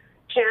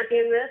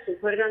champion this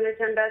and put it on their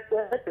 10 best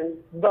list and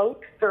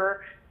vote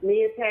for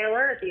Mia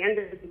Taylor at the end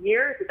of the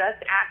year as the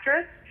best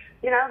actress,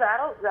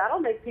 that'll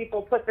make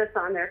people put this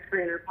on their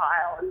screener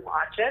pile and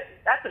watch it.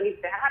 That's what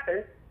needs to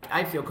happen.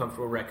 I feel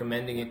comfortable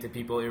recommending it to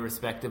people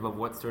irrespective of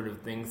what sort of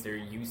things they're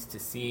used to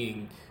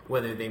seeing,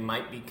 whether they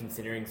might be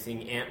considering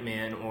seeing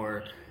Ant-Man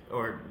or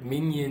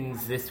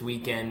Minions this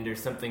weekend or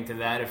something to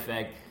that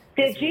effect.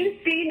 Did you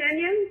see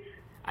Minions?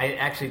 I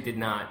actually did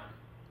not.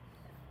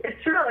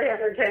 It's really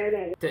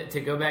entertaining. To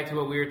go back to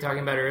what we were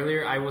talking about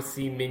earlier, I will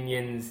see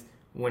Minions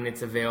when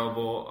it's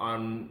available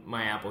on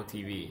my Apple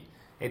TV.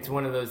 It's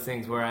one of those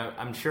things where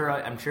I'm sure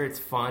it's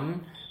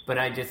fun, but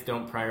I just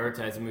don't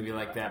prioritize a movie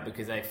like that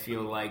because I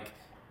feel like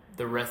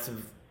the rest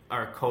of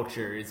our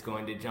culture is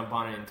going to jump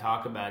on it and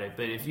talk about it.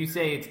 But if you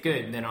say it's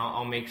good, then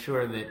I'll make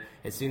sure that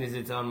as soon as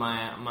it's on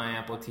my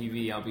Apple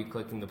TV, I'll be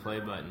clicking the play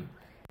button.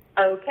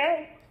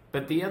 Okay.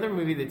 But the other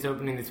movie that's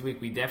opening this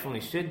week we definitely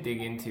should dig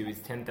into is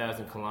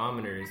 10,000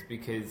 Kilometers,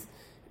 because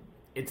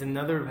it's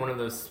another one of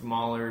those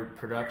smaller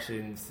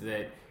productions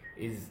that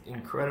is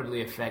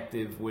incredibly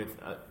effective with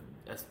a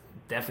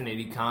definite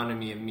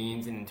economy of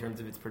means, and in terms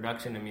of its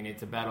production, I mean,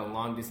 it's about a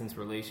long-distance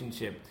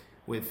relationship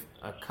with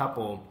a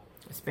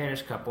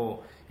Spanish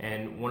couple,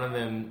 and one of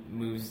them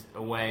moves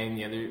away,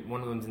 and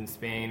one of them's in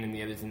Spain, and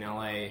the other's in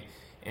LA,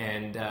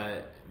 and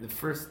the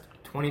first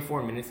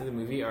 24 minutes of the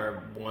movie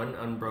are one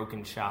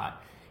unbroken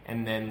shot.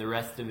 And then the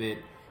rest of it,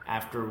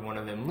 after one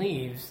of them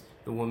leaves,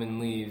 the woman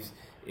leaves,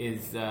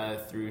 is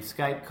through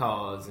Skype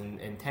calls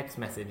and text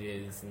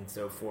messages and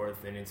so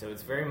forth. And so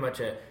it's very much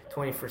a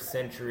 21st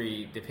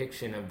century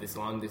depiction of this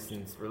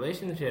long-distance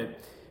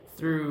relationship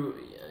through,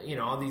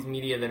 all these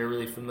media that are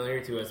really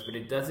familiar to us. But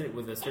it does it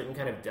with a certain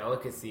kind of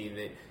delicacy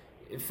that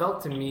it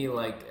felt to me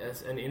like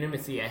an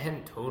intimacy I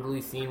hadn't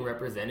totally seen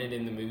represented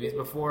in the movies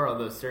before,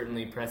 although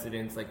certainly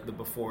precedents like the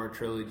Before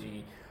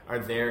trilogy are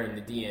there in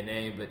the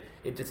DNA, but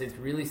it's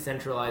really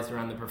centralized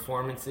around the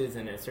performances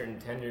and a certain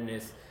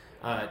tenderness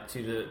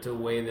to the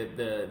way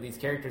that these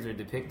characters are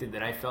depicted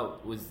that I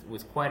felt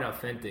was quite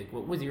authentic.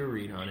 What was your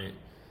read on it?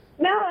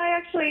 No, I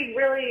actually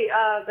really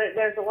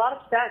there's a lot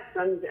of sex,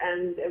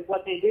 and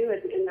what they do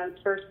in those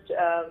first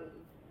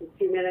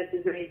few minutes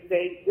is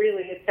they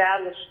really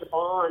establish the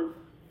bond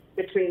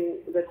between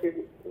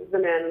the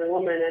man and the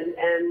woman,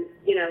 and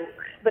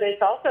but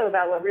it's also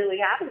about what really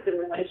happens in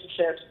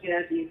relationships.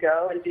 Do you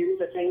go and do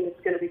the thing that's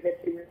going to be good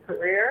for your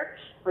career,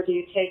 or do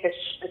you take a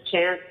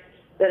chance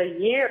that a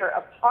year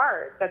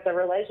apart that the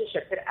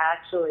relationship could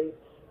actually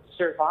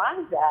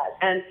survive that?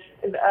 And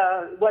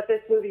what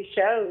this movie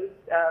shows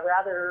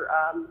rather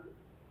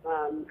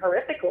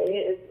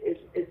horrifically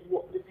is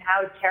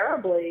how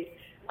terribly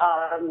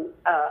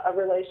a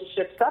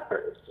relationship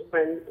suffers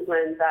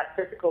when that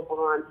physical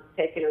bond is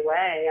taken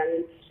away. I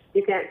mean,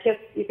 you can kiss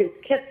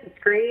the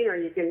screen, or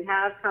you can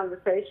have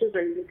conversations,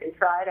 or you can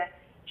try to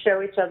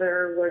show each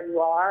other where you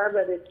are,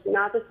 but it's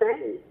not the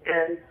same.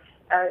 And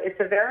it's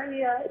a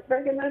very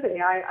good movie.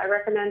 I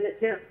recommend it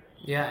too.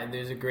 Yeah, and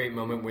there's a great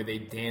moment where they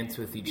dance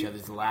with each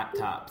other's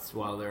laptops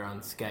while they're on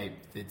Skype.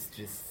 It's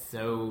just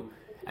so.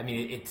 I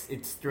mean,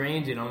 it's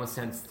strange. It almost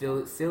sounds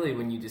still silly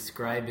when you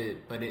describe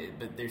it, but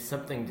there's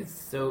something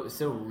just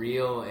so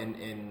real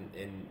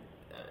and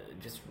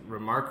just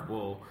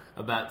remarkable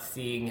about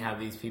seeing how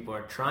these people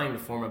are trying to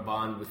form a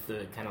bond with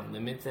the kind of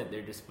limits at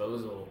their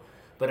disposal.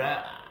 But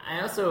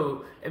I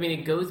also,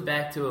 it goes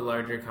back to a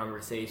larger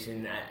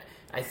conversation.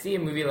 I see a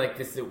movie like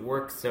this that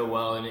works so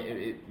well, and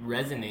it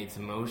resonates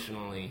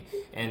emotionally,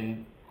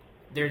 and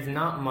there's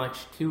not much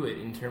to it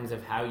in terms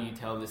of how you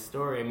tell the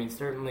story. I mean,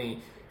 certainly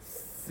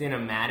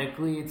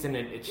cinematically, it's an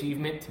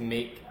achievement to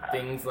make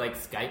things like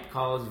Skype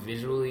calls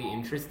visually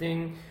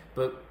interesting,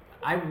 but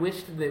I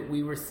wished that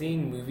we were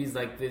seeing movies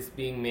like this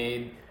being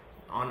made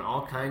on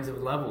all kinds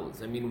of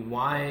levels. I mean,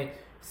 why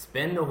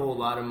spend a whole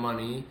lot of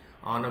money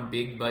on a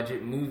big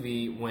budget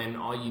movie when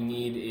all you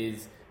need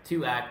is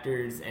two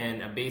actors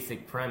and a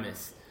basic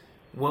premise?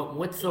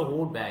 What's the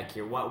holdback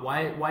here?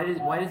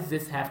 Why does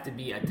this have to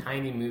be a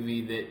tiny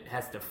movie that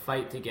has to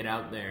fight to get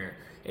out there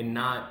and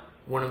not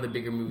one of the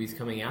bigger movies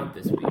coming out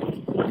this week?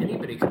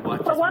 Anybody could watch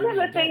this movie. One of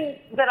the things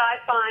that I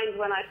find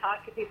when I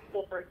talk to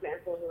people, for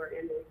example, who are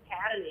in the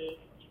Academy,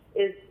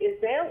 is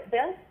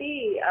they'll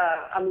see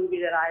a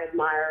movie that I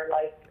admire,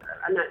 like,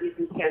 I'm not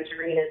using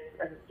Tangerine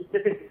as a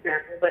specific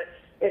example, but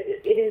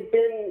it has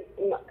been,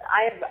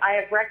 I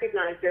have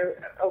recognized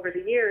over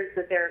the years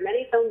that there are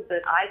many films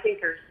that I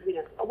think are,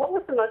 what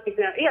was the most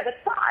example? Yeah, The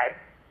Tribe.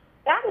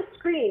 That was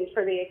screened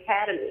for the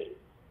Academy,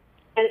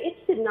 and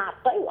it did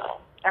not play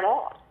well at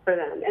all for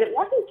them. And it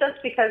wasn't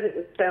just because it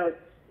was so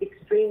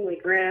extremely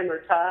grim or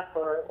tough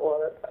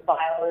or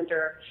violent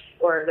or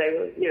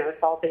they were,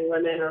 assaulting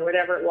women or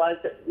whatever it was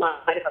that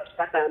might have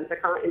upset them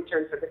in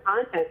terms of the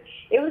content.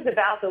 It was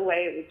about the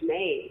way it was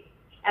made.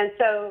 And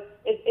so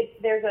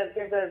there's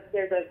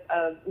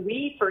a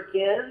we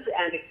forgive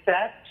and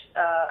accept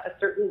a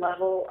certain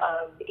level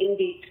of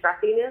indie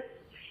scruffiness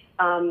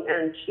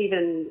and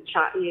even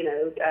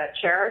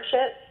cherish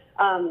it.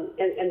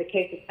 in the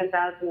case of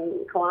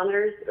 10,000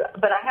 Kilometers.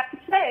 But I have to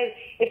say,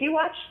 if you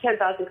watch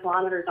 10,000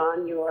 Kilometers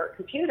on your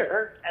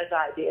computer, as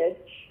I did,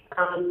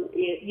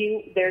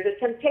 there's a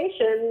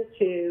temptation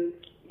to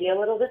be a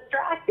little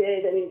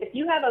distracted. I mean, if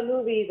you have a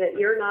movie that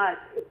you're not,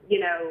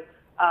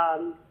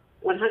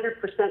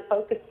 100%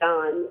 focused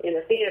on in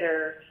a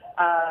theater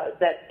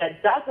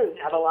that doesn't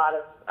have a lot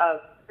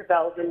of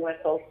bells and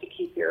whistles to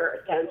keep your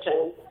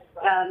attention,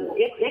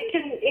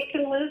 it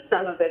can lose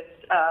some of its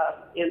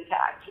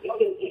impact.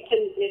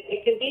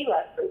 It can be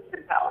less than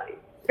compelling.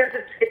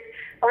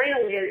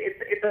 Finally,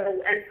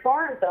 and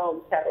foreign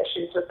films have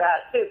issues with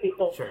that too.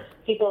 People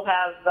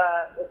have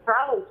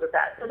problems with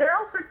that. So there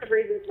are all sorts of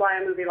reasons why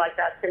a movie like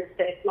that's going to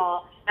stay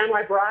small, and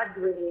why Broad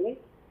Green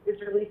is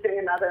releasing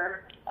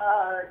another,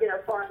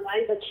 foreign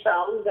language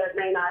film that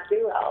may not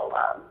do well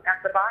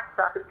at the box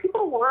office.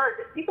 People want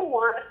a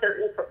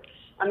certain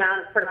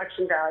amount of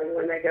production value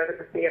when they go to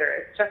the theater.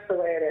 It's just the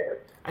way it is.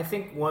 I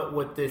think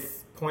what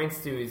this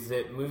points to is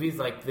that movies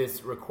like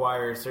this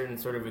require a certain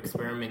sort of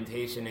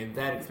experimentation, and if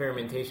that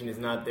experimentation is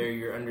not there,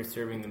 you're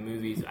underserving the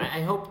movies.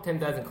 I hope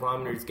 10,000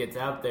 Kilometers gets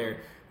out there,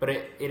 but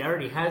it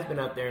already has been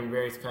out there in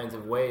various kinds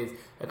of ways.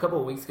 A couple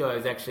of weeks ago, I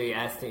was actually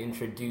asked to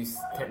introduce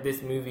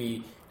this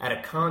movie at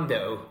a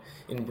condo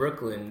in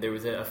Brooklyn. There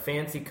was a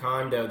fancy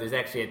condo. There's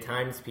actually a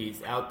Times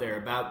piece out there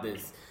about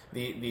this.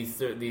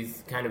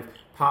 These kind of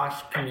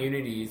posh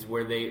communities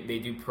where they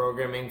do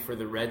programming for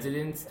the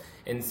residents,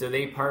 and so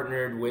they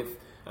partnered with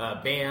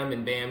BAM,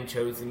 and BAM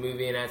chose the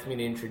movie and asked me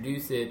to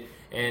introduce it.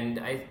 And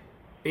I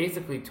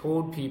basically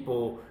told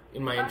people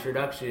in my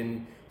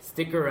introduction,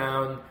 stick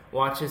around,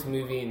 watch this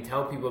movie, and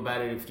tell people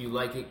about it if you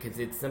like it, because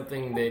it's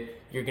something that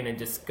you're going to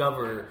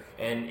discover,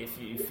 and if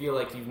you feel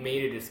like you've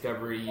made a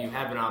discovery, you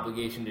have an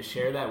obligation to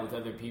share that with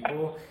other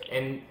people.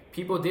 And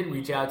people did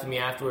reach out to me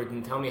afterwards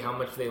and tell me how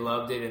much they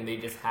loved it, and they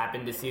just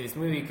happened to see this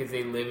movie because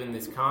they live in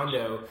this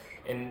condo.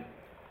 And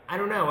I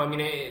don't know, I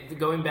mean,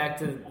 going back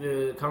to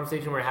the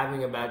conversation we're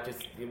having about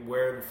just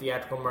where the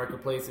theatrical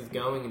marketplace is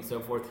going and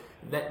so forth,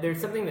 that there's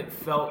something that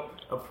felt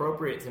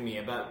appropriate to me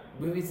about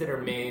movies that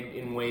are made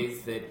in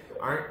ways that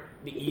aren't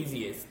the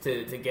easiest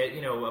to get,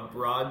 a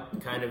broad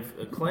kind of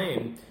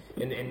acclaim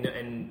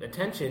and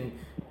attention,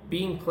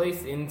 being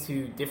placed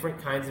into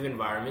different kinds of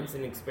environments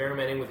and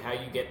experimenting with how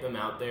you get them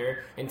out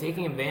there, and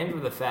taking advantage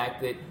of the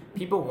fact that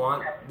people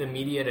want the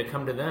media to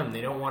come to them.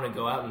 They don't want to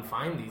go out and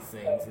find these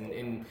things,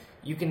 and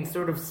you can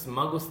sort of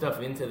smuggle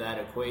stuff into that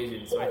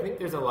equation. So I think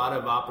there's a lot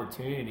of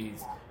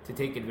opportunities to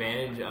take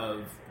advantage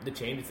of the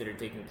changes that are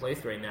taking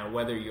place right now,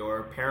 whether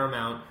you're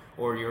Paramount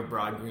or you're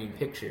Broad Green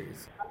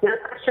Pictures. No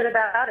question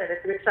about it.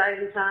 It's an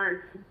exciting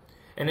time.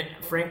 And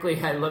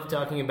frankly, I love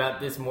talking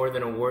about this more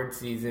than award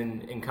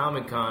season in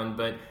Comic-Con,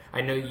 but I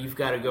know you've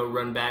got to go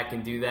run back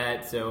and do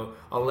that, so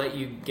I'll let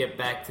you get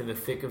back to the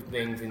thick of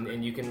things,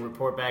 and you can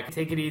report back.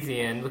 Take it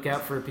easy, and look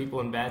out for people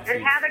in bad seats.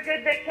 And have a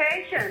good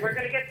vacation. We're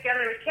going to get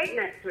together with Kate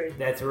next week.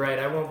 That's right.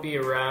 I won't be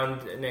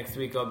around next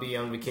week. I'll be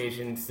on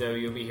vacation, so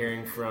you'll be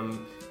hearing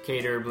from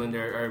Kate Erblund,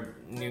 our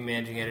new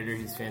managing editor,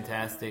 who's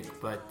fantastic,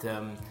 but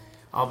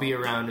I'll be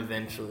around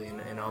eventually,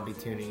 and I'll be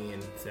tuning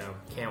in, so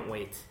can't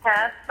wait.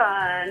 Have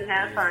fun.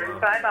 Well.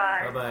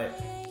 Bye-bye. Bye-bye.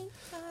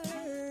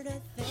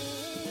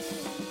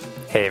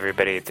 Hey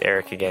everybody, it's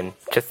Eric again.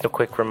 Just a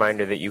quick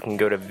reminder that you can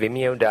go to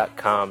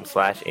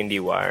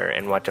vimeo.com/IndieWire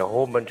and watch a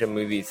whole bunch of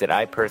movies that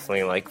I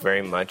personally like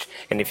very much.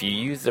 And if you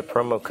use the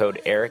promo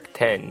code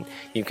ERIC10,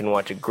 you can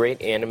watch a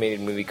great animated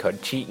movie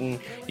called Cheatin',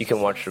 you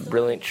can watch the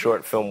brilliant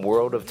short film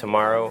World of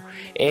Tomorrow,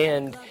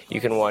 and you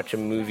can watch a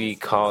movie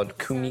called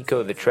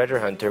Kumiko the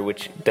Treasure Hunter,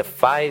 which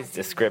defies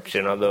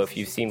description, although if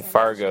you've seen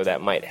Fargo,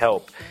 that might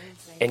help.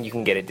 And you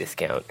can get a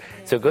discount.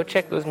 So go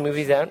check those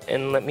movies out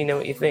and let me know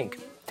what you think.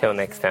 Till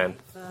next time.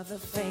 The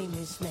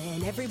famous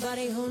man,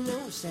 everybody who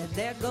knew said,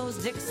 there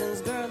goes Dixon's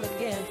girl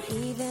again.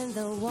 Even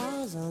the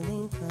walls will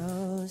lean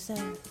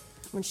closer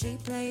when she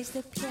plays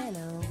the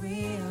piano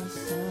real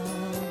slow.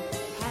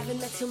 Haven't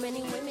met so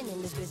many women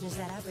in this business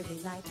that I really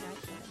like that.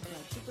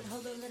 But you could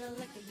hold a little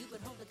liquor, you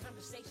could hold the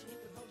conversation, you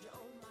could hold your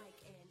own mic,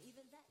 and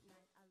even that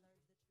night I learned.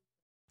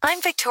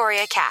 I'm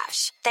Victoria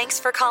Cash. Thanks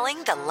for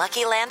calling the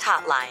Lucky Land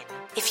Hotline.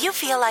 If you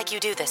feel like you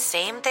do the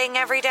same thing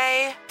every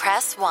day,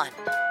 press 1.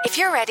 If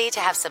you're ready to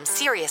have some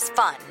serious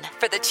fun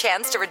for the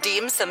chance to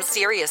redeem some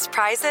serious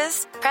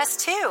prizes, press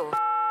 2.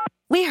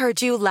 We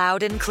heard you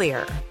loud and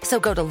clear. So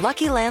go to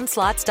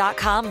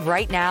LuckyLandSlots.com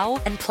right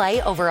now and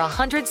play over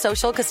 100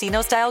 social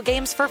casino-style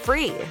games for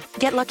free.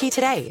 Get lucky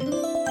today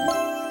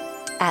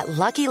at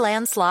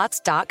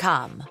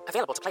LuckyLandSlots.com.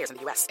 Available to players in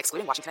the U.S.,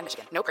 excluding Washington and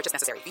Michigan. No purchase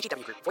necessary.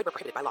 VGW Group. Void where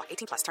prohibited by law.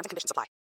 18+. Terms and conditions apply.